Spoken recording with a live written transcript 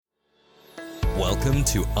Welcome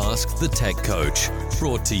to Ask the Tech Coach,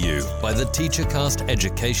 brought to you by the TeacherCast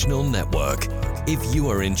Educational Network. If you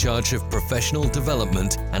are in charge of professional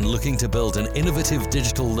development and looking to build an innovative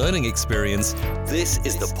digital learning experience, this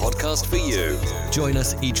is the podcast for you. Join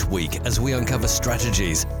us each week as we uncover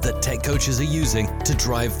strategies that tech coaches are using to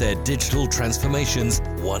drive their digital transformations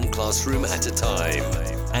one classroom at a time.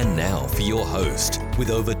 And now for your host, with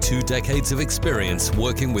over 2 decades of experience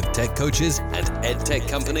working with tech coaches and ed tech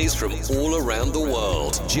companies from all around the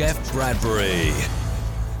world, Jeff Bradbury.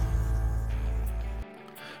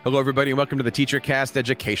 Hello, everybody, and welcome to the TeacherCast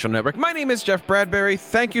Educational Network. My name is Jeff Bradbury.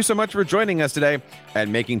 Thank you so much for joining us today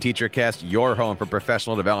and making TeacherCast your home for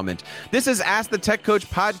professional development. This is Ask the Tech Coach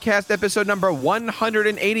podcast, episode number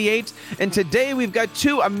 188. And today we've got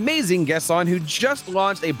 2 amazing guests on who just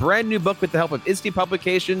launched a brand new book with the help of ISTE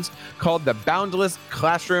Publications called The Boundless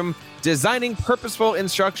Classroom: Designing Purposeful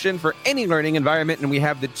Instruction for Any Learning Environment. And we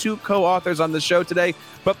have the 2 co-authors on the show today.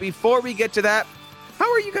 But before we get to that,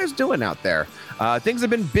 how are you guys doing out there? Things have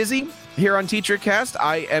been busy here on TeacherCast.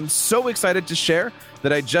 I am so excited to share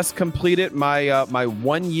that I just completed my my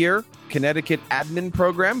 1-year Connecticut admin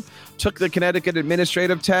program, took the Connecticut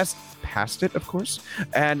administrative test, passed it, of course,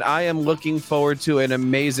 and I am looking forward to an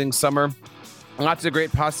amazing summer. Lots of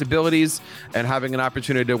great possibilities and having an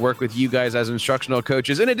opportunity to work with you guys as instructional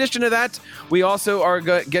coaches. In addition to that, we also are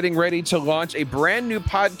getting ready to launch a brand new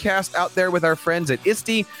podcast out there with our friends at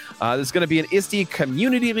ISTE. This is going to be an ISTE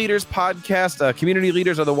Community Leaders podcast. Community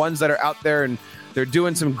leaders are the ones that are out there and they're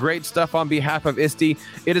doing some great stuff on behalf of ISTE.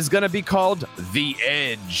 It is going to be called The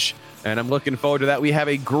Edge, and I'm looking forward to that. We have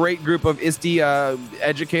a great group of ISTE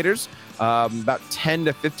educators. About 10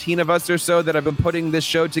 to 15 of us or so that have been putting this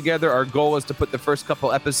show together. Our goal is to put the first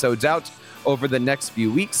couple episodes out over the next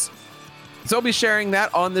few weeks. So I'll be sharing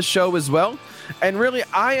that on the show as well. And really,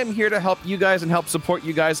 I am here to help you guys and help support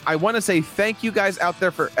you guys. I want to say thank you guys out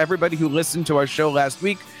there for everybody who listened to our show last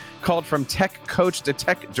week called From Tech Coach to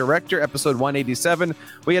Tech Director, episode 187.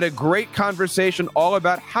 We had a great conversation all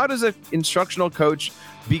about how does an instructional coach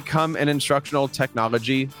become an instructional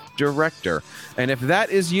technology director. And if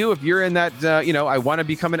that is you, if you're in that, I want to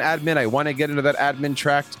become an admin, I want to get into that admin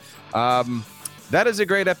track, that is a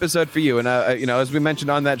great episode for you. And, as we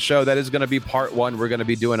mentioned on that show, that is going to be part 1. We're going to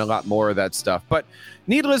be doing a lot more of that stuff. But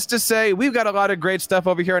needless to say, we've got a lot of great stuff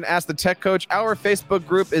over here on Ask the Tech Coach. Our Facebook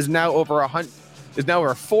group is now over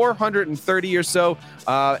 430 or so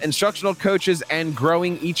instructional coaches and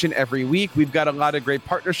growing each and every week. We've got a lot of great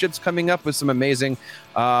partnerships coming up with some amazing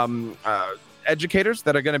educators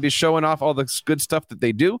that are going to be showing off all the good stuff that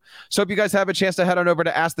they do. So if you guys have a chance to head on over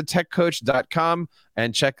to askthetechcoach.com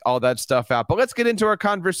and check all that stuff out. But let's get into our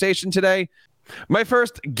conversation today. My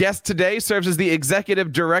first guest today serves as the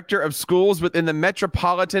Executive Director of Schools within the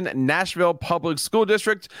Metropolitan Nashville Public School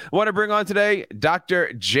District. I want to bring on today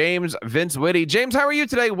Dr. James Vince Witte. James, how are you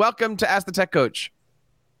today? Welcome to Ask the Tech Coach.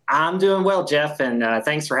 I'm doing well, Jeff, and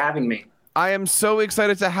thanks for having me. I am so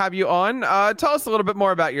excited to have you on. Tell us a little bit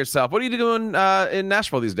more about yourself. What are you doing in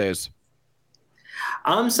Nashville these days?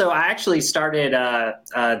 So I actually started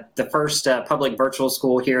the first public virtual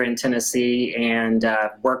school here in Tennessee and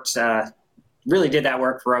really did that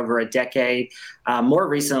work for over a decade. More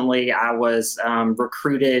recently, I was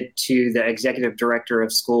recruited to the Executive Director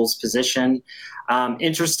of Schools position.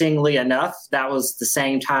 Interestingly enough, that was the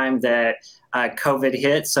same time that COVID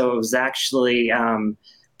hit, so it was actually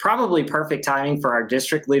probably perfect timing for our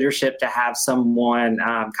district leadership to have someone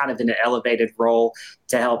kind of in an elevated role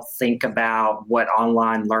to help think about what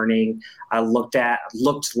online learning looked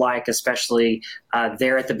like, especially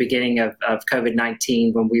there at the beginning of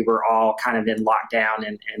COVID-19 when we were all kind of in lockdown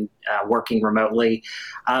and working remotely.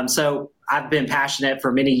 So I've been passionate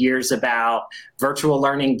for many years about virtual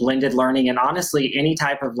learning, blended learning, and honestly, any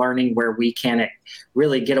type of learning where we can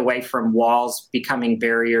really get away from walls becoming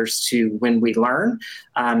barriers to when we learn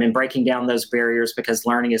and breaking down those barriers, because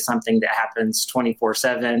learning is something that happens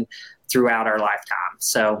 24/7 throughout our lifetime.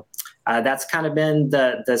 So that's kind of been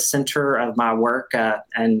the center of my work.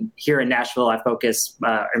 And here in Nashville, I focus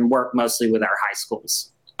and work mostly with our high schools.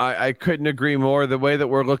 I couldn't agree more. The way that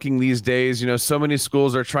we're looking these days, so many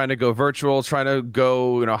schools are trying to go virtual, trying to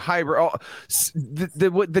go, hybrid.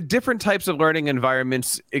 The different types of learning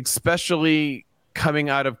environments, especially coming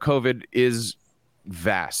out of COVID, is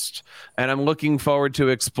vast. And I'm looking forward to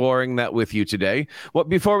exploring that with you today. Well,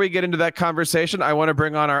 before we get into that conversation, I want to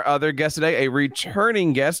bring on our other guest today, a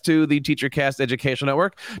returning guest to the TeacherCast Educational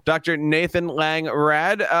Network, Dr. Nathan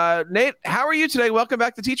Lang-Rad. Nate, how are you today? Welcome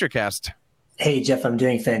back to TeacherCast. Hey, Jeff, I'm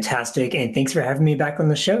doing fantastic. And thanks for having me back on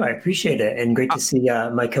the show. I appreciate it. And great to see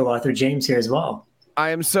my co-author James here as well. I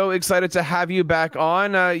am so excited to have you back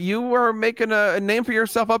on. You are making a name for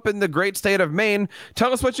yourself up in the great state of Maine.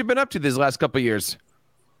 Tell us what you've been up to these last couple of years.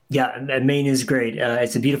 Yeah, Maine is great.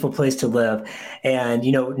 It's a beautiful place to live. And,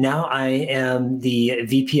 now I am the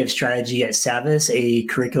VP of strategy at Savvis, a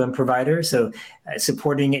curriculum provider. So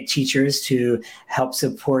supporting teachers to help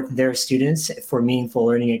support their students for meaningful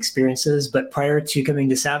learning experiences. But prior to coming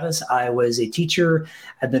to Savvis, I was a teacher.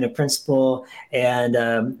 I've been a principal and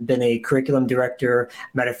been a curriculum director.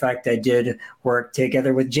 Matter of fact, I did work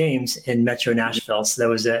together with James in Metro Nashville. So that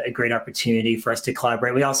was a great opportunity for us to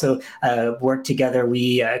collaborate. We also worked together.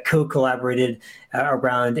 We co-collaborated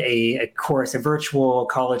around a course, a virtual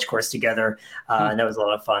college course together. And that was a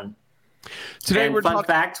lot of fun. Today and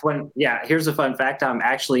here's a fun fact. I'm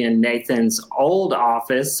actually in Nathan's old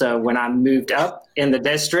office. So when I moved up in the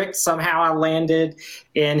district, somehow I landed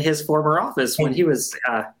in his former office when he was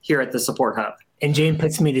here at the support hub. And Jane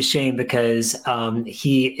puts me to shame because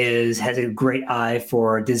he has a great eye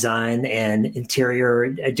for design and interior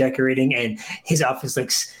decorating, and his office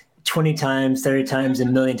looks 20 times, 30 times, a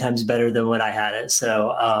million times better than what I had it.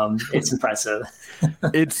 So it's impressive.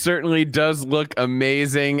 It certainly does look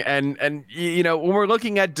amazing. And when we're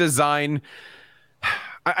looking at design,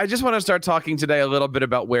 I just want to start talking today a little bit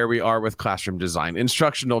about where we are with classroom design,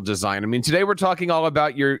 instructional design. I mean, today we're talking all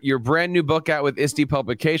about your brand new book out with ISTE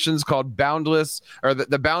Publications called Boundless, or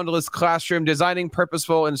the Boundless Classroom: Designing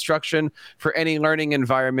Purposeful Instruction for Any Learning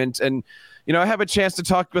Environment. And I have a chance to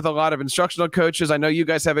talk with a lot of instructional coaches. I know you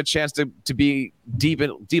guys have a chance to be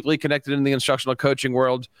deeply connected in the instructional coaching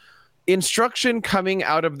world. Instruction coming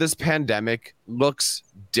out of this pandemic looks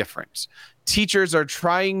different. Teachers are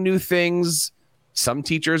trying new things. Some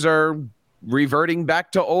teachers are reverting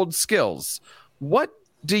back to old skills. What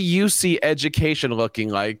do you see education looking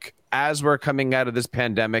like as we're coming out of this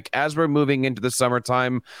pandemic, as we're moving into the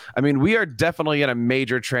summertime? I mean, we are definitely in a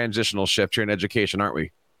major transitional shift here in education, aren't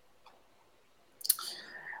we?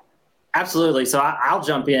 Absolutely. So I'll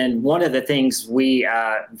jump in. One of the things we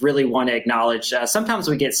really want to acknowledge, sometimes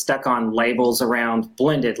we get stuck on labels around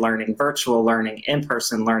blended learning, virtual learning,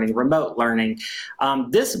 in-person learning, remote learning.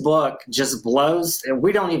 This book just blows.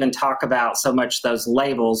 We don't even talk about so much those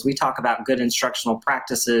labels. We talk about good instructional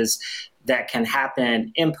practices that can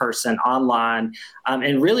happen in person, online,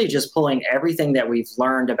 and really just pulling everything that we've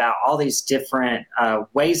learned about all these different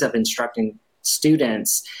ways of instructing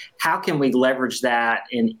students. How can we leverage that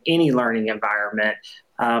in any learning environment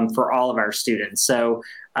for all of our students? So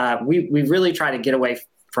we really try to get away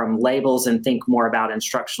from labels and think more about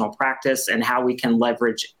instructional practice and how we can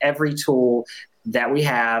leverage every tool that we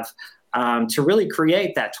have to really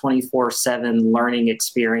create that 24/7 learning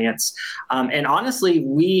experience. And honestly,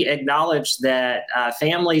 we acknowledge that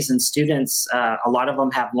families and students, a lot of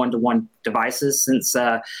them have one-to-one devices since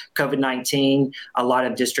COVID-19. A lot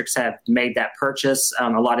of districts have made that purchase. A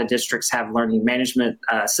lot of districts have learning management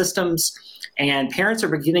systems, and parents are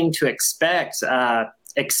beginning to expect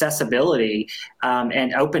accessibility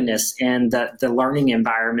and openness in the learning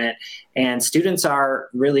environment. And students are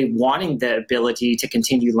really wanting the ability to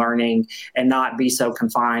continue learning and not be so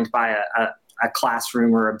confined by a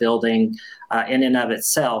classroom or a building in and of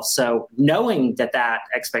itself. So knowing that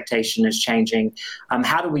expectation is changing,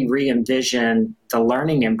 how do we re-envision the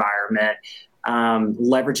learning environment,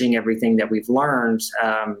 leveraging everything that we've learned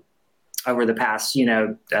over the past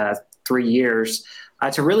 3 years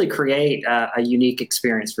to really create a unique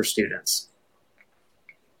experience for students?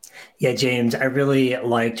 Yeah, James, I really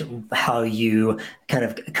liked how you kind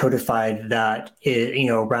of codified that,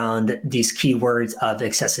 around these keywords of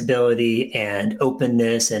accessibility and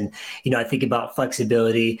openness. And, I think about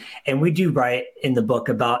flexibility. And we do write in the book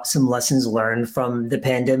about some lessons learned from the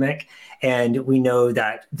pandemic. And we know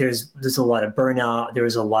that there's a lot of burnout. There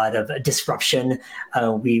was a lot of disruption.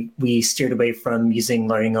 We steered away from using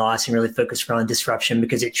learning loss and really focused around disruption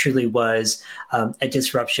because it truly was a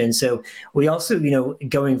disruption. So we also,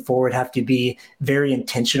 going forward, have to be very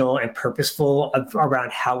intentional and purposeful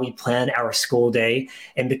around how we plan our school day.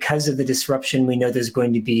 And because of the disruption, we know there's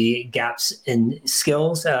going to be gaps in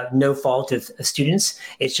skills, no fault of students.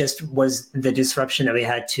 It just was the disruption that we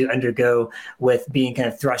had to undergo with being kind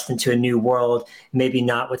of thrust into a new world, maybe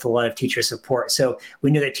not with a lot of teacher support. So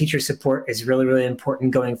we know that teacher support is really, really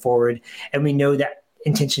important going forward. And we know that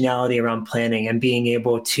intentionality around planning and being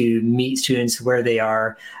able to meet students where they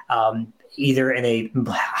are, either in a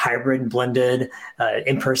hybrid, blended,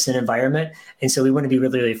 in-person environment. And so we want to be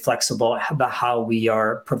really, really flexible about how we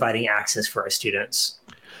are providing access for our students.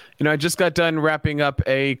 I just got done wrapping up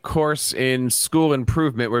a course in school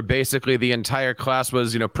improvement where basically the entire class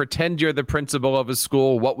was, pretend you're the principal of a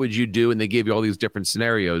school. What would you do? And they gave you all these different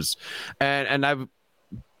scenarios. And I've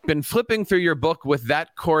been flipping through your book with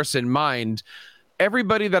that course in mind,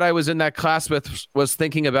 everybody that I was in that class with was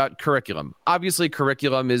thinking about curriculum. Obviously,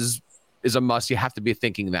 curriculum is a must. You have to be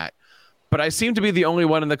thinking that. But I seem to be the only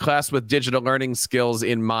one in the class with digital learning skills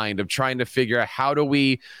in mind, of trying to figure out how do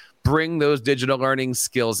we bring those digital learning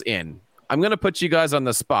skills in. I'm going to put you guys on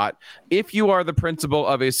the spot. If you are the principal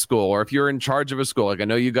of a school, or if you're in charge of a school, like I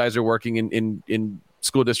know you guys are working in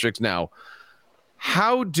school districts now,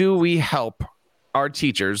 how do we help our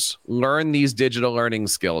teachers learn these digital learning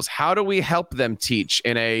skills? How do we help them teach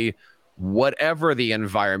in a whatever the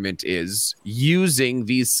environment is using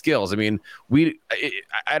these skills? I mean,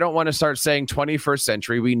 I don't want to start saying 21st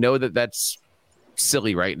century. We know that that's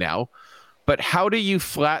silly right now. But how do you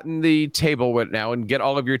flatten the table right now and get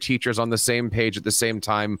all of your teachers on the same page at the same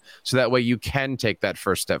time, so that way you can take that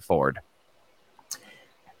first step forward?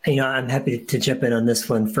 I'm happy to jump in on this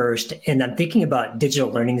one first. And I'm thinking about digital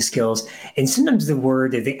learning skills. And sometimes the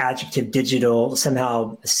word or the adjective digital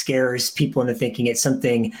somehow scares people into thinking it's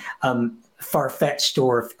something far-fetched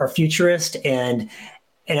or futurist. And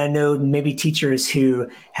I know maybe teachers who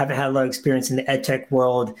haven't had a lot of experience in the ed tech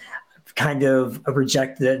world kind of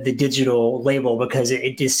reject the digital label because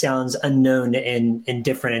it just sounds unknown and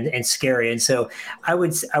different and scary. And so I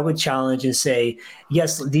would challenge and say,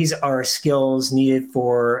 yes, these are skills needed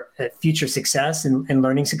for future success and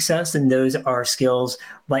learning success. And those are skills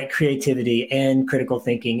like creativity and critical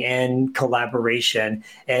thinking and collaboration.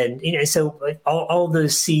 And, so all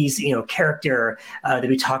those C's, character that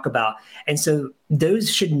we talk about. And so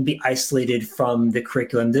those shouldn't be isolated from the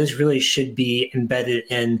curriculum. Those really should be embedded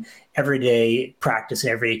in everyday practice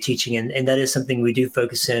and everyday teaching. And that is something we do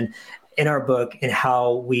focus in our book, and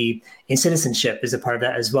how in citizenship is a part of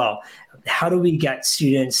that as well. How do we get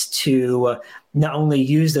students to not only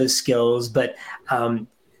use those skills, but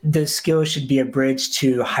those skills should be a bridge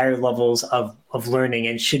to higher levels of learning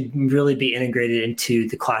and should really be integrated into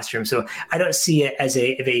the classroom. So I don't see it as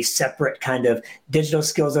a separate kind of digital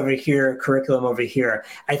skills over here, curriculum over here.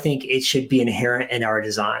 I think it should be inherent in our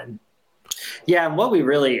design. Yeah, and what we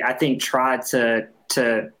really, I think, tried to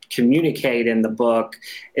communicate in the book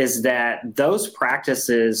is that those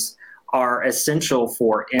practices are essential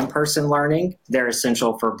for in-person learning, they're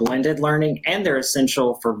essential for blended learning, and they're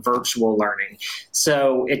essential for virtual learning.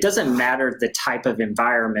 So it doesn't matter the type of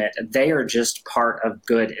environment, they are just part of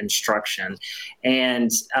good instruction.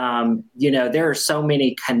 And, there are so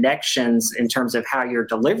many connections in terms of how you're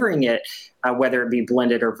delivering it, whether it be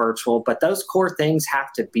blended or virtual, but those core things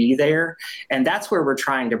have to be there. And that's where we're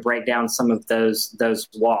trying to break down some of those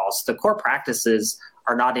walls. The core practices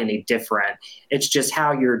are not any different. It's just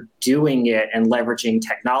how you're doing it and leveraging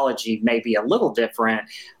technology may be a little different,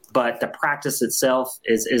 but the practice itself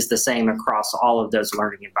is the same across all of those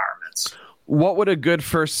learning environments. What would a good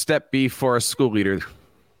first step be for a school leader?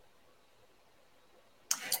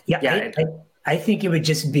 I think it would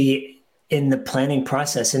just be in the planning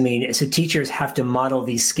process. I mean, so teachers have to model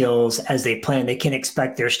these skills as they plan. They can't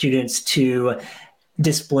expect their students to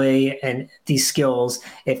display these skills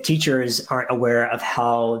if teachers aren't aware of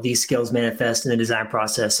how these skills manifest in the design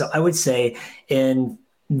process. So I would say in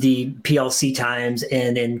the PLC times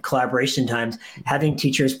and in collaboration times, having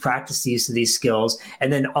teachers practice the use of these skills,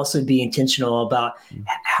 and then also be intentional about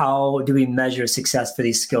how do we measure success for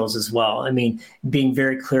these skills as well. I mean, being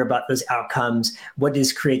very clear about those outcomes. What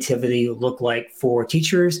does creativity look like for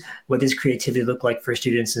teachers? What does creativity look like for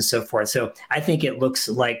students, and so forth? So I think it looks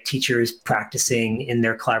like teachers practicing in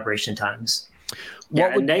their collaboration times.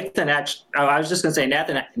 Yeah, Nathan actually, I was just going to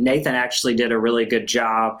say, Nathan actually did a really good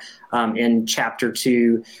job in chapter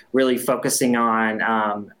 2, really focusing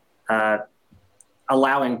on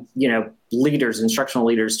allowing, instructional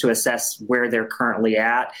leaders to assess where they're currently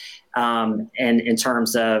at, and in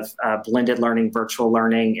terms of blended learning, virtual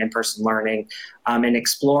learning, in-person learning, and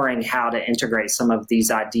exploring how to integrate some of these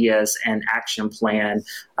ideas and action plan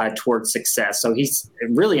towards success. So he's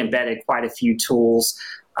really embedded quite a few tools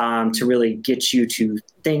to really get you to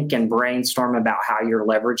think and brainstorm about how you're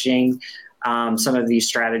leveraging some of these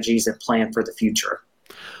strategies and plan for the future.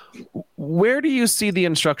 Where do you see the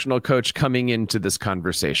instructional coach coming into this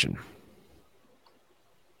conversation?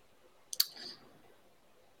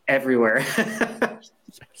 Everywhere.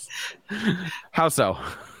 How so?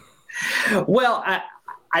 Well,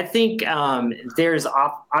 I think there's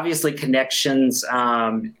obviously connections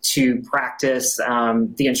to practice.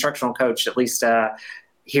 The instructional coach, at least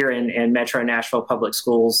here in Metro Nashville Public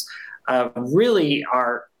Schools, really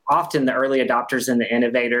are often the early adopters and the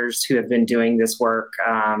innovators who have been doing this work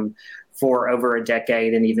for over a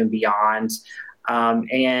decade and even beyond.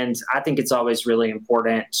 And I think it's always really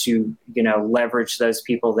important to, leverage those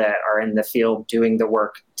people that are in the field doing the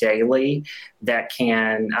work daily that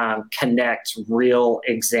can connect real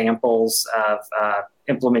examples of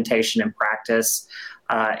implementation and practice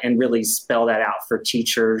and really spell that out for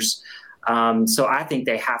teachers. So I think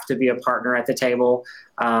they have to be a partner at the table.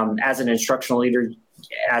 As an instructional leader,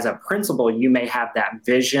 as a principal, you may have that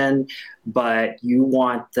vision, but you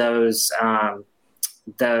want those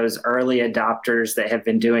early adopters that have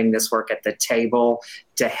been doing this work at the table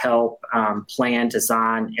to help plan,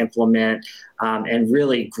 design, implement, and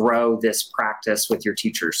really grow this practice with your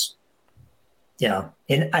teachers. Yeah.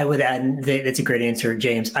 And I would add, that's a great answer,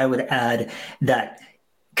 James. I would add that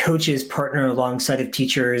coaches partner alongside of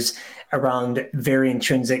teachers around very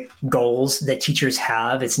intrinsic goals that teachers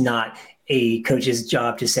have. It's not a coach's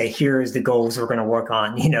job to say, here is the goals we're going to work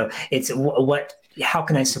on. It's how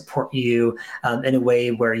can I support you in a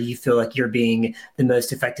way where you feel like you're being the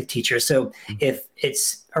most effective teacher? So if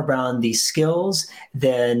it's around these skills,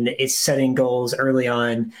 then it's setting goals early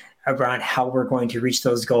on around how we're going to reach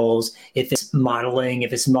those goals. If it's modeling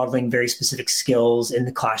very specific skills in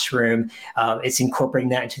the classroom, it's incorporating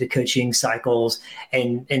that into the coaching cycles.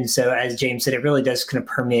 And so, as James said, it really does kind of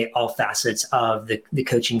permeate all facets of the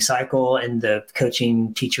coaching cycle and the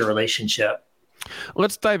coaching teacher relationship.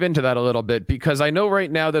 Let's dive into that a little bit, because I know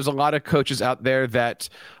right now there's a lot of coaches out there that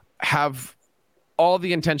have all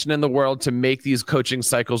the intention in the world to make these coaching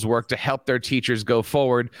cycles work to help their teachers go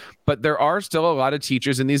forward. But there are still a lot of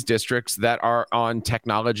teachers in these districts that are on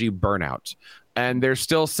technology burnout. And they're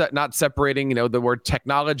still not separating, the word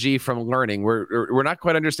technology from learning. We're not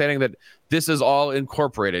quite understanding that this is all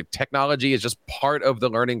incorporated. Technology is just part of the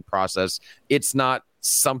learning process. It's not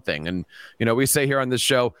something. And, we say here on this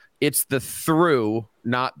show, it's the through,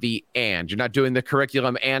 not the and. You're not doing the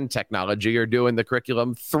curriculum and technology. You're doing the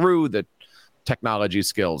curriculum through the technology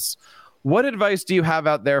skills. What advice do you have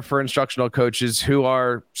out there for instructional coaches who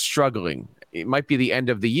are struggling? It might be the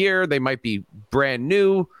end of the year. They might be brand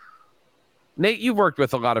new. Nate, you've worked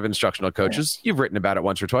with a lot of instructional coaches. You've written about it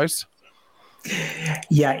once or twice.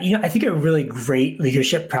 Yeah, I think a really great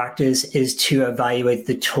leadership practice is to evaluate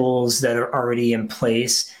the tools that are already in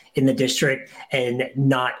place in the district and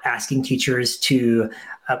not asking teachers to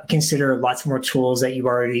consider lots more tools that you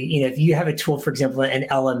already, if you have a tool, for example, an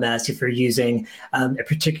LMS, if you're using a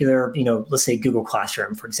particular, let's say Google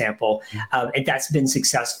Classroom, for example, and that's been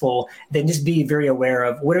successful, then just be very aware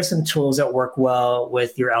of what are some tools that work well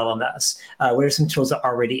with your LMS? What are some tools that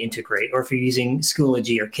already integrate? Or if you're using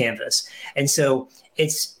Schoology or Canvas. And so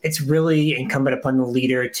it's really incumbent upon the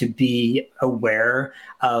leader to be aware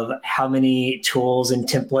of how many tools and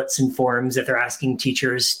templates and forms that they're asking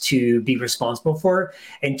teachers to be responsible for,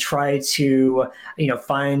 and try to,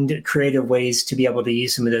 find creative ways to be able to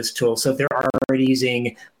use some of those tools. So if they're already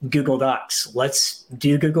using Google Docs, let's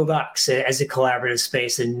do Google Docs as a collaborative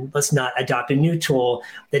space, and let's not adopt a new tool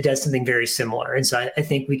that does something very similar. And so I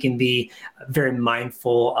think we can be very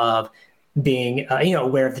mindful of being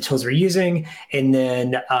aware of the tools we're using. And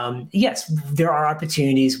then, yes, there are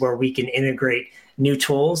opportunities where we can integrate new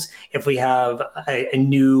tools if we have a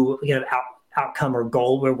new outcome or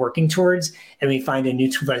goal we're working towards, and we find a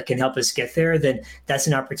new tool that can help us get there, then that's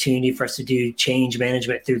an opportunity for us to do change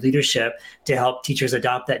management through leadership to help teachers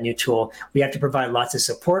adopt that new tool. We have to provide lots of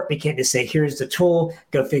support. We can't just say, here's the tool,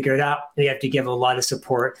 go figure it out. We have to give a lot of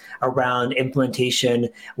support around implementation,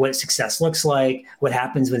 what success looks like, what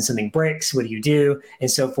happens when something breaks, what do you do,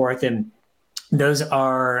 and so forth. And those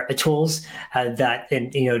are tools that,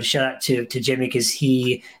 and to shout out to Jimmy, because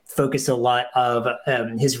he focused a lot of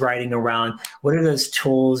his writing around what are those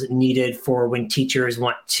tools needed for when teachers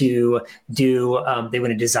want to do, they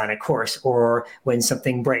want to design a course, or when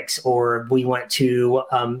something breaks, or we want to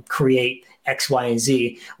create X, Y, and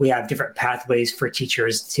Z. We have different pathways for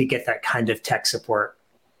teachers to get that kind of tech support.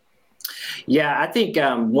 Yeah, I think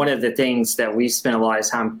one of the things that we spend a lot of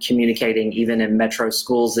time communicating, even in metro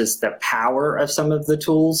schools, is the power of some of the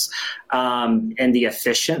tools and the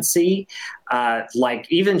efficiency.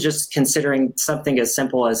 Like even just considering something as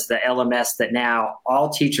simple as the LMS that now all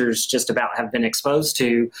teachers just about have been exposed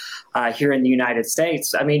to here in the United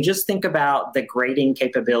States. I mean, just think about the grading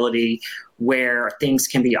capability where things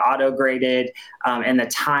can be auto-graded and the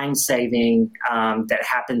time saving that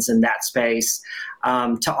happens in that space.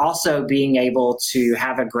 To also being able to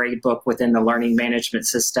have a grade book within the learning management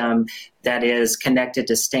system that is connected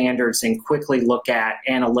to standards and quickly look at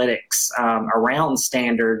analytics around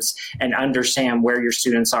standards and understand where your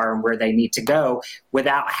students are and where they need to go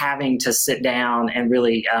without having to sit down and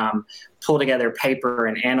really pull together paper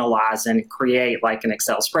and analyze and create like an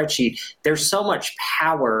Excel spreadsheet. There's so much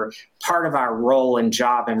power. Part of our role and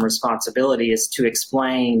job and responsibility is to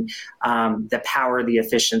explain the power, the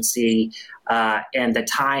efficiency, and the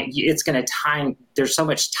time. It's going to time. There's so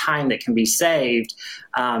much time that can be saved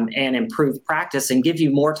and improve practice and give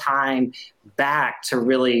you more time back to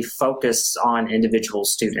really focus on individual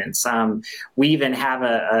students. We even have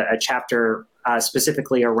a chapter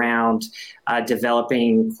specifically around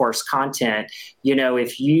developing course content. You know,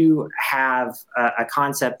 if you have a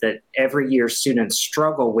concept that every year students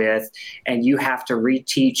struggle with and you have to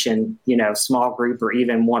reteach in, you know, small group or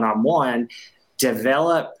even one-on-one,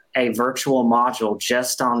 develop a virtual module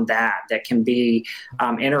just on that can be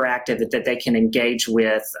interactive, that they can engage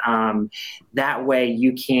with. That way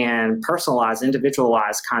you can personalize,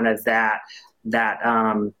 individualize kind of that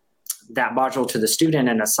module to the student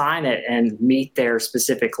and assign it and meet their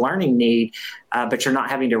specific learning need, but you're not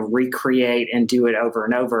having to recreate and do it over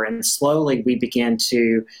and over. And slowly we begin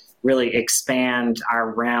to really expand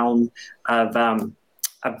our realm of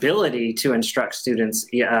ability to instruct students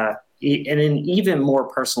in an even more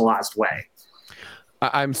personalized way.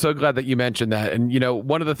 I'm so glad that you mentioned that. And, you know,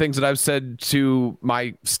 one of the things that I've said to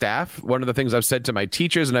my staff, one of the things I've said to my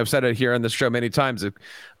teachers, and I've said it here on this show many times,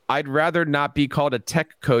 I'd rather not be called a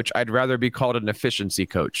tech coach. I'd rather be called an efficiency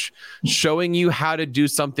coach, showing you how to do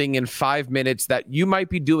something in 5 minutes that you might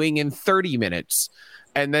be doing in 30 minutes.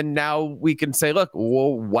 And then now we can say, look,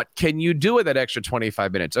 well, what can you do with that extra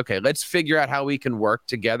 25 minutes? Okay, let's figure out how we can work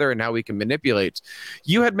together and how we can manipulate.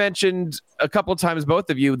 You had mentioned a couple of times, both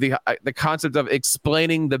of you, the concept of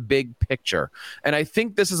explaining the big picture. And I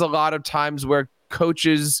think this is a lot of times where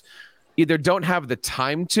coaches either don't have the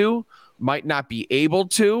time to, might not be able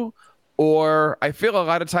to, or I feel a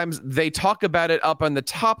lot of times they talk about it up on the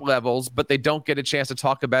top levels, but they don't get a chance to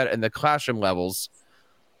talk about it in the classroom levels.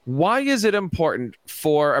 Why is it important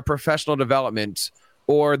for a professional development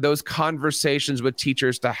or those conversations with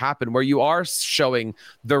teachers to happen where you are showing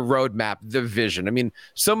the roadmap, the vision? I mean,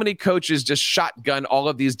 so many coaches just shotgun all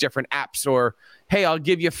of these different apps, or, hey, I'll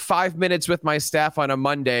give you 5 minutes with my staff on a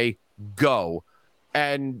Monday, go.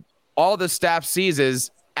 And all the staff sees is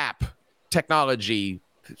app, technology,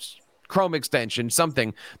 Chrome extension,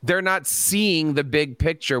 something. They're not seeing the big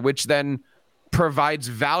picture, which then provides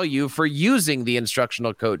value for using the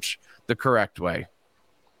instructional coach the correct way.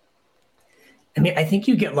 I mean, I think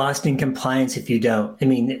you get lost in compliance if you don't. I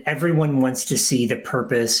mean, everyone wants to see the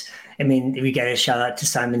purpose. I mean, we got a shout out to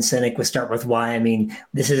Simon Sinek with Start With Why. I mean,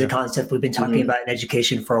 this is a concept we've been talking about in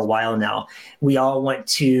education for a while now. We all want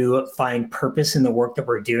to find purpose in the work that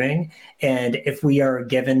we're doing. And if we are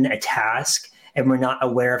given a task and we're not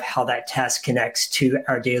aware of how that task connects to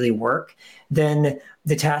our daily work, then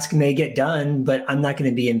the task may get done, but I'm not going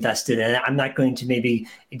to be invested in it. I'm not going to maybe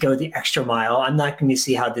go the extra mile. I'm not going to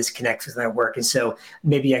see how this connects with my work. And so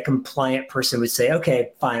maybe a compliant person would say, okay,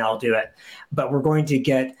 fine, I'll do it. But we're going to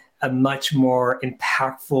get a much more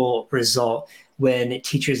impactful result when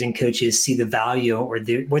teachers and coaches see the value or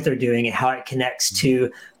what they're doing and how it connects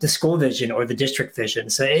to the school vision or the district vision.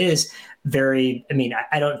 So it is very, I mean,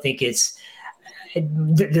 I don't think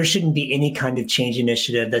there shouldn't be any kind of change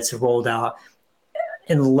initiative that's rolled out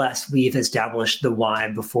unless we've established the why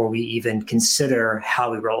before we even consider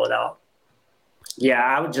how we roll it out. Yeah,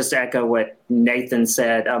 I would just echo what Nathan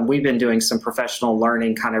said. We've been doing some professional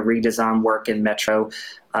learning kind of redesign work in Metro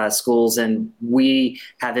schools, and we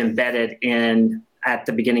have embedded in at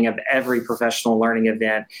the beginning of every professional learning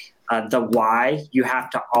event the why. You have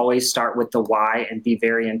to always start with the why and be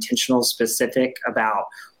very intentional, specific about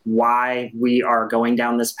why we are going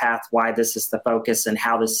down this path, why this is the focus, and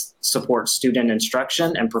how this supports student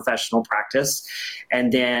instruction and professional practice.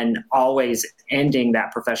 And then always ending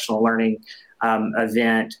that professional learning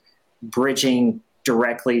event, bridging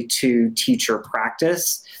directly to teacher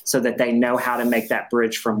practice so that they know how to make that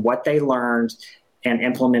bridge from what they learned and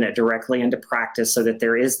implement it directly into practice, so that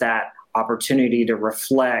there is that opportunity to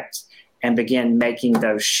reflect and begin making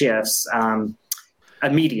those shifts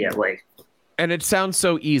immediately. And it sounds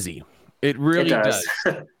so easy. It really does.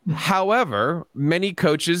 However, many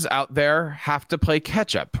coaches out there have to play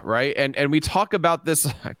catch up, right? And we talk about this,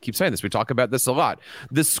 I keep saying this, we talk about this a lot.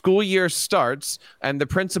 The school year starts and the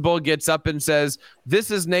principal gets up and says,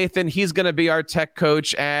 this is Nathan, he's going to be our tech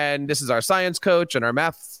coach, and this is our science coach and our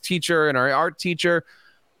math teacher and our art teacher.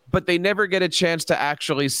 But they never get a chance to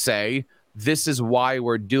actually say, this is why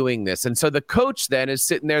we're doing this. And so the coach then is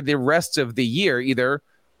sitting there the rest of the year, either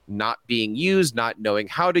not being used, not knowing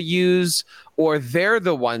how to use, or they're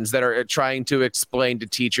the ones that are trying to explain to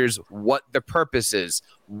teachers what the purpose is,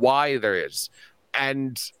 why there is.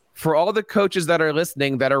 And for all the coaches that are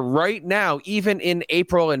listening that are right now, even in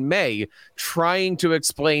April and May, trying to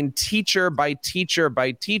explain teacher by teacher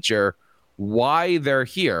by teacher why they're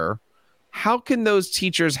here, how can those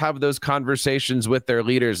teachers have those conversations with their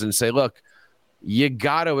leaders and say, look, you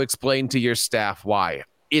got to explain to your staff why?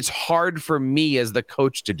 It's hard for me as the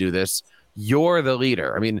coach to do this. You're the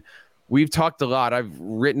leader. I mean, we've talked a lot. I've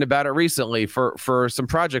written about it recently for some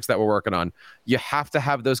projects that we're working on. You have to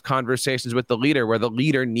have those conversations with the leader where the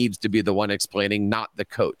leader needs to be the one explaining, not the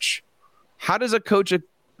coach. How does a coach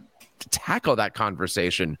tackle that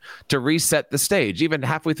conversation to reset the stage, even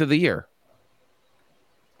halfway through the year?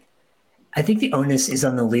 I think the onus is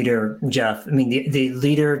on the leader, Jeff. I mean, the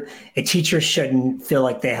leader, a teacher shouldn't feel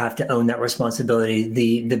like they have to own that responsibility.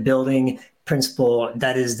 The building principal,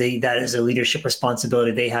 that is a leadership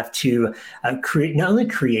responsibility. They have to not only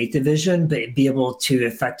create the vision, but be able to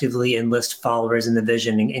effectively enlist followers in the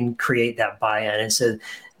vision and create that buy-in. And so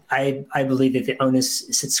I believe that the onus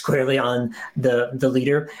sits squarely on the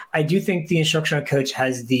leader. I do think the instructional coach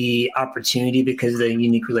has the opportunity, because of the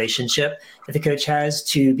unique relationship that the coach has,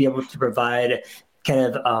 to be able to provide kind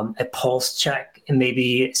of a pulse check and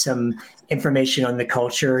maybe some information on the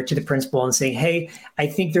culture to the principal and saying, hey, I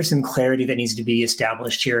think there's some clarity that needs to be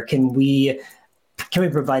established here. Can we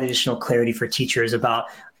provide additional clarity for teachers about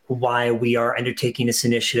why we are undertaking this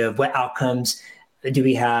initiative? What outcomes do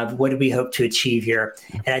we have? What do we hope to achieve here?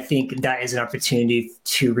 And I think that is an opportunity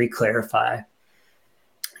to re-clarify.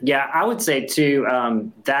 Yeah, I would say too,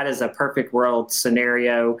 that is a perfect world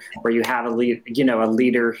scenario where you have a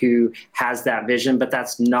leader who has that vision, but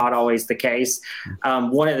that's not always the case.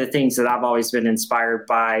 One of the things that I've always been inspired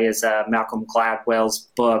by is Malcolm Gladwell's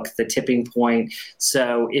book, The Tipping Point.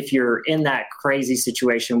 So if you're in that crazy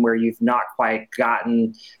situation where you've not quite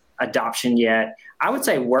gotten adoption yet, I would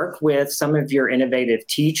say work with some of your innovative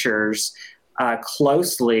teachers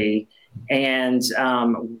closely and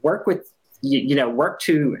work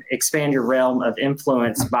to expand your realm of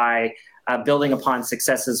influence by building upon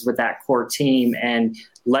successes with that core team and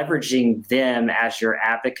leveraging them as your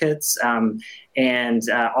advocates and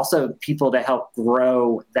also people to help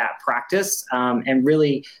grow that practice and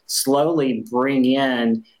really slowly bring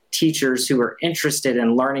in teachers who are interested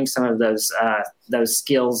in learning some of those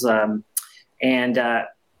skills and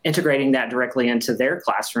integrating that directly into their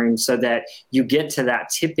classroom so that you get to that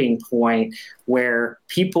tipping point where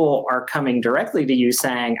people are coming directly to you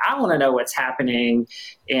saying, I want to know what's happening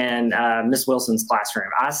in Miss Wilson's classroom.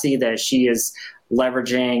 I see that she is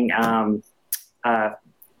leveraging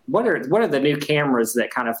what are the new cameras that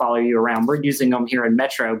kind of follow you around? We're using them here in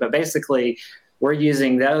Metro, but basically we're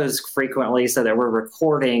using those frequently so that we're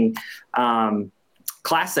recording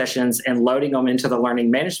class sessions and loading them into the learning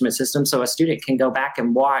management system so a student can go back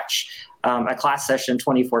and watch a class session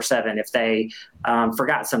 24/7 if they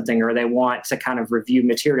forgot something or they want to kind of review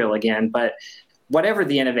material again. But whatever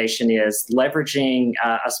the innovation is, leveraging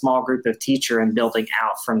a small group of teacher and building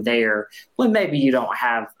out from there when maybe you don't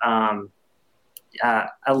have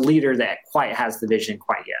a leader that quite has the vision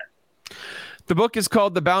quite yet. The book is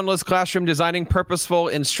called The Boundless Classroom, Designing Purposeful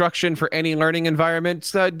Instruction for Any Learning Environment.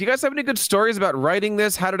 Do you guys have any good stories about writing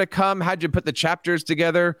this? How did it come? How did you put the chapters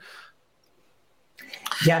together?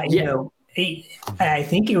 Yeah, I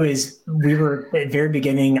think we were at the very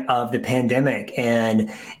beginning of the pandemic, and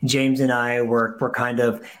James and I were kind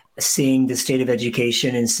of seeing the state of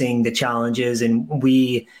education and seeing the challenges, and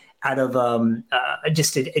we, out of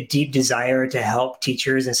just a deep desire to help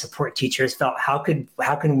teachers and support teachers, felt how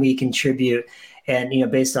can we contribute? And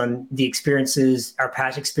based on the experiences, our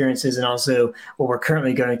past experiences, and also what we're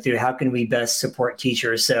currently going through, how can we best support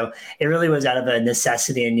teachers? So it really was out of a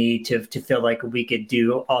necessity and need to feel like we could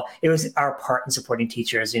do all. It was our part in supporting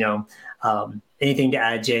teachers. Anything to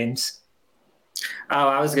add, James? Oh,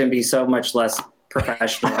 I was going to be so much less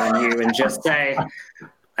professional than you and just say.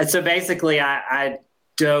 So basically, I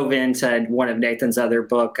dove into one of Nathan's other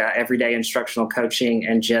book, Everyday Instructional Coaching,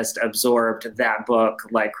 and just absorbed that book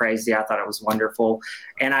like crazy. I thought it was wonderful.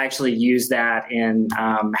 And I actually use that in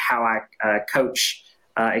how I coach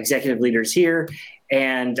executive leaders here.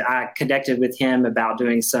 And I connected with him about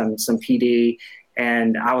doing some PD.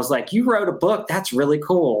 And I was like, you wrote a book. That's really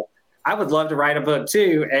cool. I would love to write a book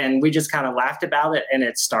too. And we just kind of laughed about it and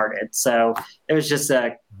it started. So it was just,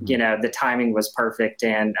 the timing was perfect.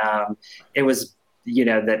 And it was,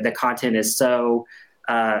 the content is so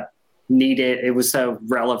needed. It was so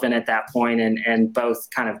relevant at that point and both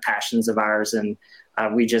kind of passions of ours. And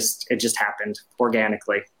it just happened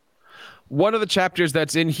organically. One of the chapters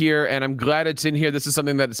that's in here, and I'm glad it's in here, this is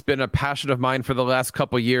something that's been a passion of mine for the last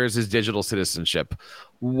couple of years, is digital citizenship.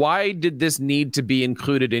 Why did this need to be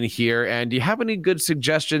included in here? And do you have any good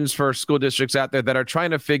suggestions for school districts out there that are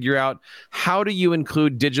trying to figure out how do you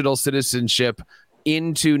include digital citizenship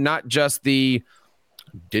into not just the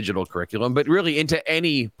digital curriculum, but really into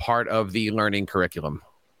any part of the learning curriculum?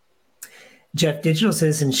 Jeff, digital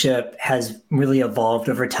citizenship has really evolved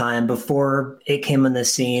over time. Before it came on the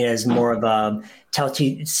scene as more of a tell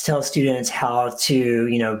students how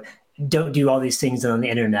to, don't do all these things on the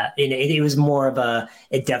internet. It was more of a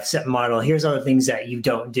deficit model. Here's all the things that you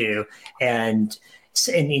don't do. And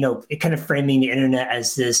it kind of framing the internet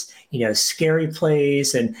as this, scary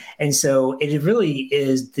place. And so it really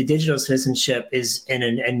is, the digital citizenship is in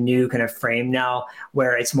a new kind of frame now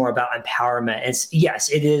where it's more about empowerment. Yes,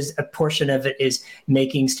 it is, a portion of it is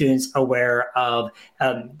making students aware of,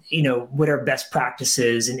 what are best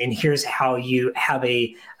practices. And here's how you have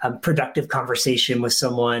a productive conversation with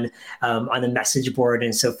someone on a message board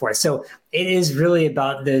and so forth. So it is really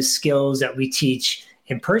about those skills that we teach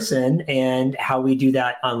in person and how we do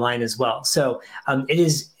that online as well. So it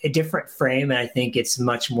is a different frame, and I think it's a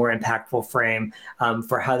much more impactful frame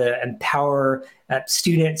for how to empower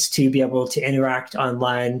students to be able to interact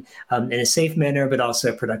online in a safe manner, but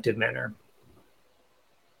also a productive manner.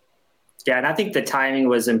 Yeah, and I think the timing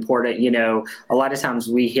was important. A lot of times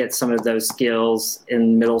we hit some of those skills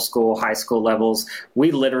in middle school, high school levels.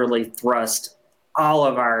 We literally thrust all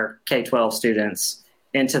of our K-12 students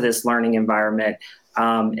into this learning environment.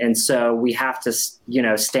 And so we have to,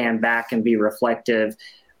 stand back and be reflective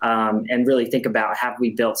and really think about, have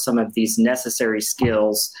we built some of these necessary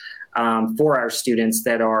skills for our students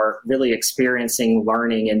that are really experiencing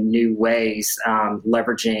learning in new ways,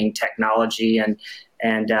 leveraging technology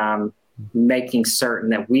and making certain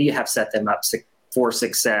that we have set them up for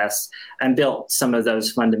success and built some of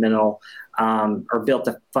those fundamental or built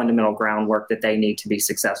the fundamental groundwork that they need to be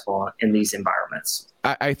successful in these environments.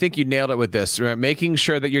 I think you nailed it with this, right? Making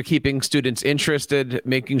sure that you're keeping students interested,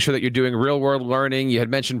 making sure that you're doing real world learning. You had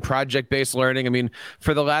mentioned project-based learning. I mean,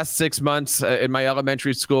 for the last 6 months in my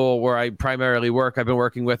elementary school where I primarily work, I've been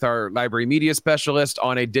working with our library media specialist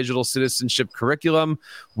on a digital citizenship curriculum.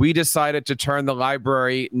 We decided to turn the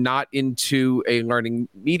library not into a learning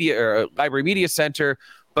media or a library media center,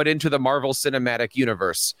 but into the Marvel Cinematic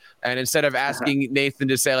Universe. And instead of asking Nathan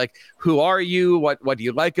to say, like, who are you? What do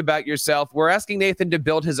you like about yourself? We're asking Nathan to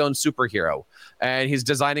build his own superhero. And he's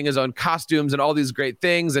designing his own costumes and all these great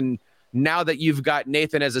things. And now that you've got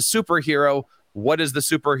Nathan as a superhero, what does the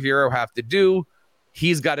superhero have to do?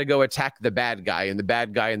 He's got to go attack the bad guy. And the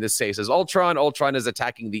bad guy in this case is Ultron. Ultron is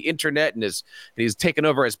attacking the internet and he's taken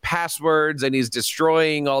over his passwords and he's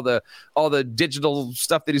destroying all the digital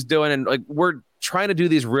stuff that he's doing. And like, we're trying to do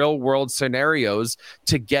these real world scenarios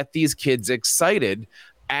to get these kids excited.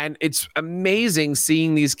 And it's amazing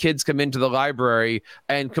seeing these kids come into the library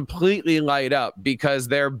and completely light up because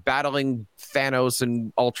they're battling Thanos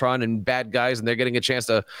and Ultron and bad guys, and they're getting a chance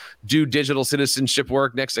to do digital citizenship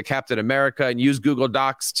work next to Captain America and use Google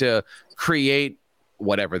Docs to create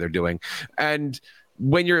whatever they're doing. And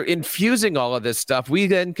when you're infusing all of this stuff, we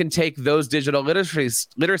then can take those digital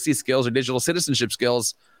literacy skills or digital citizenship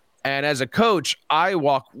skills. And as a coach, I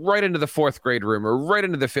walk right into the 4th grade room or right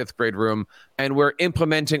into the 5th grade room, and we're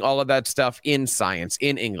implementing all of that stuff in science,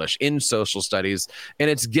 in English, in social studies, and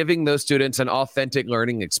it's giving those students an authentic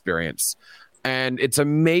learning experience. And it's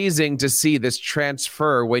amazing to see this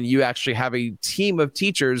transfer when you actually have a team of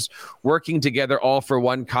teachers working together all for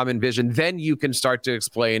one common vision. Then you can start to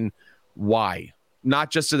explain why,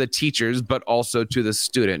 not just to the teachers, but also to the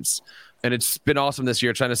students. And it's been awesome this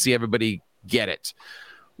year trying to see everybody get it.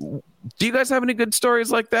 Do you guys have any good stories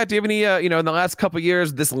like that? Do you have any, in the last couple of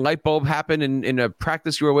years, this light bulb happened in a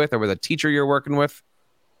practice you were with or with a teacher you're working with?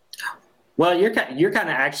 Well, you're kind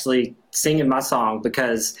of actually singing my song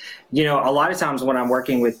because, a lot of times when I'm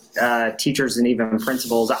working with teachers and even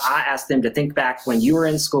principals, I ask them to think back when you were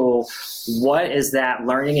in school, what is that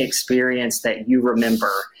learning experience that you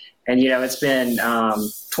remember? And, it's been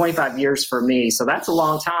 25 years for me. So that's a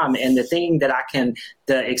long time. And the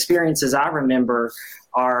experiences I remember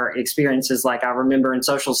are experiences like I remember in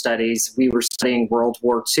social studies, we were studying World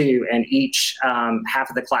War II, and each half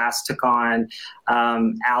of the class took on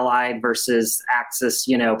Allied versus Axis,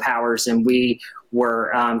 powers, and we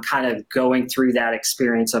were kind of going through that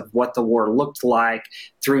experience of what the war looked like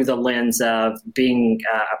through the lens of being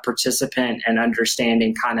a participant and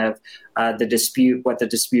understanding kind of what the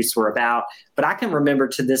disputes were about. But I can remember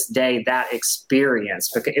to this day that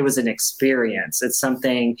experience, because it was an experience. It's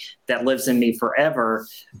something that lives in me forever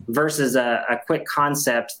versus a quick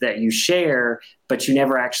concept that you share, but you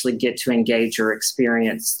never actually get to engage or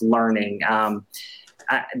experience learning.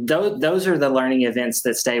 Those are the learning events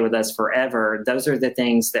that stay with us forever. Those are the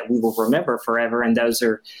things that we will remember forever. And those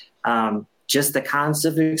are just the kinds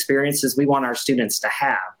of experiences we want our students to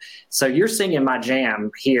have. So you're singing my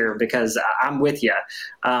jam here because I'm with you.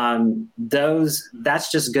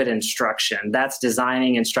 That's just good instruction. That's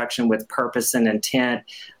designing instruction with purpose and intent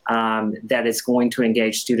that is going to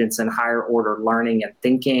engage students in higher order learning and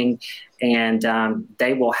thinking. And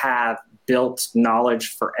they will have built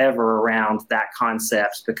knowledge forever around that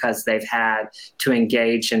concept because they've had to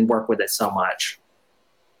engage and work with it so much.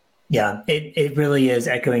 Yeah, it really is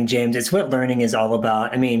echoing James. It's what learning is all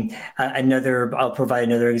about. I mean, I'll provide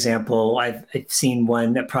another example. I've seen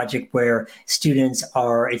a project where students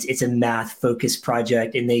it's a math focused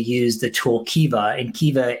project and they use the tool Kiva, and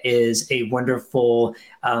Kiva is a wonderful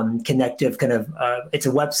connective kind of, it's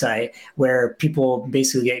a website where people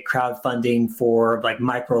basically get crowdfunding for like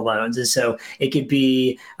microloans. And so it could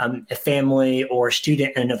be a family or a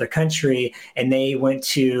student in another country, and they want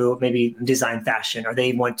to maybe design fashion, or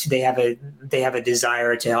they have a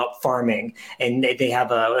desire to help farming, and they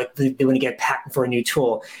want to get a patent for a new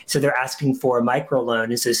tool. So they're asking for a microloan.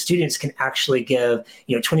 And so students can actually give,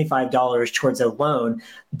 $25 towards a loan.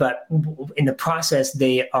 But in the process,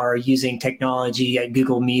 they are using technology like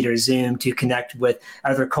Google Meet or Zoom to connect with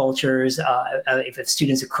other cultures, if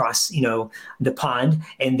students across, the pond,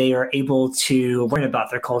 and they are able to learn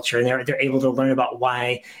about their culture, and they're able to learn about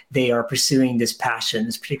why they are pursuing this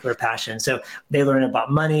particular passion. So they learn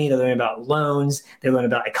about money, they learn about loans, they learn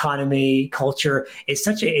about economy, culture. It's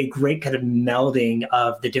such a great kind of melding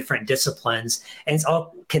of the different disciplines, and it's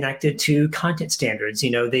all connected to content standards.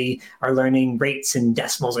 They are learning rates and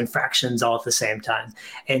decimals and fractions all at the same time.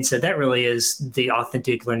 And so that really is the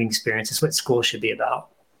authentic learning experience. It's what school should be about.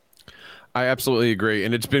 I absolutely agree.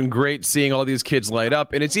 And it's been great seeing all these kids light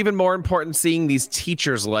up. And it's even more important seeing these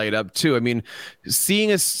teachers light up too. I mean,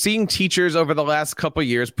 seeing teachers over the last couple of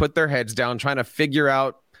years put their heads down, trying to figure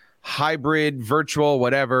out hybrid, virtual,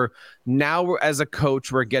 whatever. Now, as a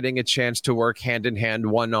coach, we're getting a chance to work hand in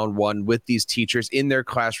hand, one-on-one with these teachers in their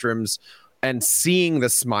classrooms and seeing the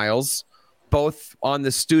smiles, both on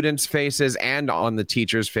the students' faces and on the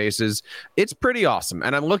teachers' faces. It's pretty awesome.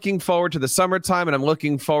 And I'm looking forward to the summertime, and I'm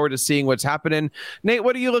looking forward to seeing what's happening. Nate,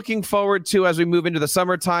 what are you looking forward to as we move into the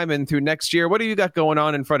summertime and through next year? What do you got going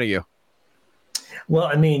on in front of you? Well,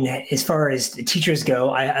 I mean, as far as teachers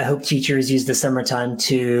go, I hope teachers use the summertime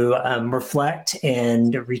to reflect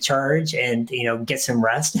and recharge and, get some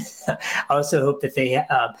rest. I also hope that they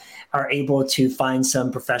are able to find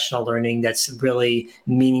some professional learning that's really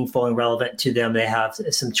meaningful and relevant to them. They have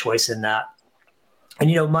some choice in that.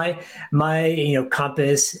 And, my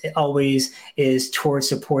compass always is towards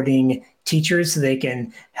supporting teachers so they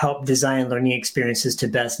can help design learning experiences to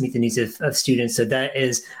best meet the needs of students. So that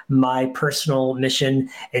is my personal mission.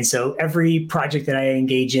 And so every project that I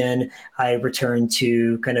engage in, I return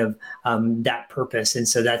to kind of that purpose. And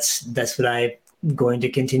so that's what I'm going to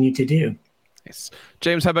continue to do. Nice.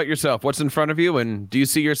 James, how about yourself? What's in front of you? And do you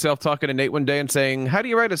see yourself talking to Nate one day and saying, how do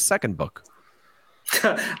you write a second book?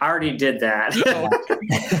 I already did that.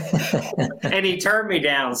 And he turned me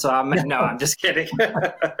down. So I'm just kidding.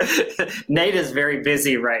 Nate is very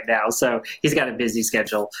busy right now. So he's got a busy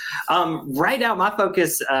schedule. Right now, my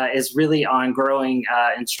focus is really on growing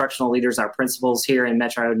instructional leaders, our principals here in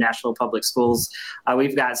Metro Nashville Public Schools.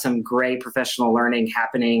 We've got some great professional learning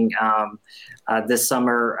happening this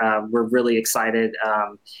summer. We're really excited.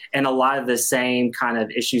 And a lot of the same kind of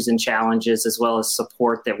issues and challenges, as well as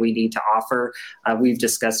support that we need to offer, we've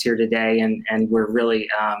discussed here today, and we're really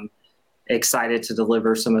excited to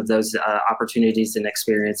deliver some of those opportunities and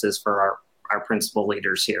experiences for our principal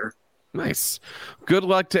leaders here. Nice. Good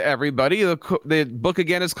luck to everybody. The book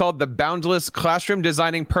again is called The Boundless Classroom: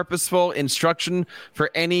 Designing Purposeful Instruction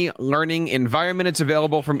for Any Learning Environment. It's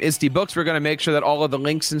available from ISTE Books. We're going to make sure that all of the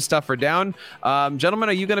links and stuff are down. Gentlemen,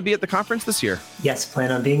 are you going to be at the conference this year? Yes,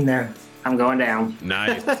 plan on being there. I'm going down.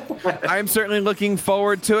 Nice. I'm certainly looking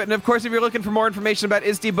forward to it. And of course, if you're looking for more information about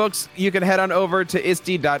ISTE Books, you can head on over to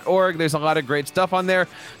ISTE.org. There's a lot of great stuff on there.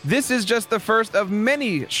 This is just the first of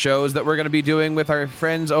many shows that we're going to be doing with our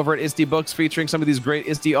friends over at ISTE Books, featuring some of these great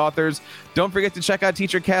ISTE authors. Don't forget to check out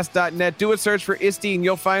teachercast.net. Do a search for ISTE, and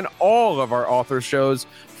you'll find all of our author shows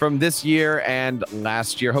from this year and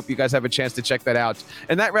last year. Hope you guys have a chance to check that out.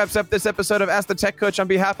 And that wraps up this episode of Ask the Tech Coach. On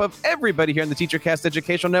behalf of everybody here in the TeacherCast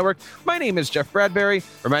Educational Network, my name is Jeff Bradbury,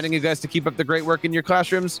 reminding you guys to keep up the great work in your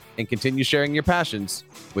classrooms and continue sharing your passions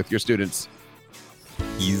with your students.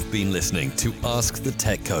 You've been listening to Ask the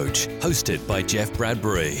Tech Coach, hosted by Jeff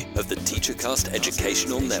Bradbury of the TeacherCast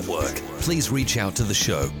Educational Network. Please reach out to the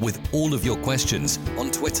show with all of your questions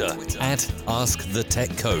on Twitter at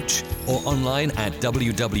AskTheTechCoach or online at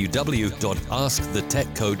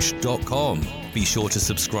www.askthetechcoach.com. Be sure to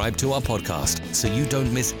subscribe to our podcast so you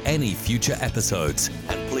don't miss any future episodes.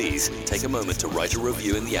 And please take a moment to write a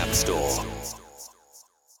review in the App Store.